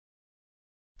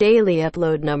Daily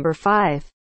upload number 5.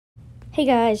 Hey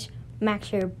guys, Max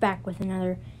here, back with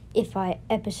another If I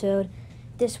episode.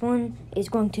 This one is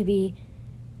going to be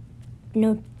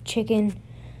no chicken.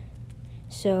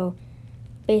 So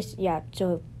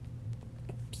to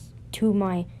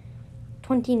my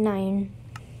 29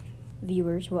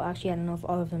 viewers, well actually I don't know if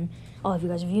all of you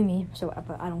guys view me,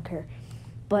 but I don't care.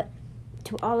 But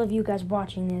to all of you guys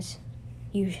watching this,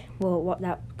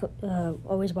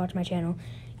 always watch my channel,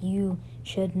 you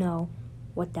should know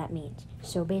what that means.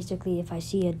 So basically, if I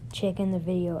see a chicken, the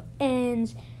video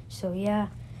ends. So yeah,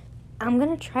 I'm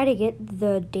gonna try to get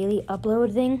the daily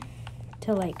upload thing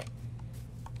to I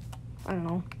don't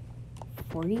know,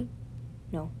 40?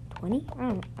 No, 20?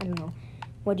 I don't know.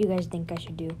 What do you guys think I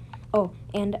should do? Oh,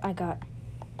 and I got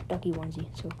ducky onesie,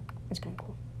 so that's kind of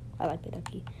cool. I like the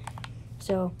ducky.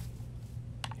 So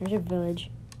there's a village.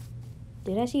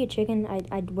 Did I see a chicken?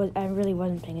 I really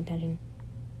wasn't paying attention.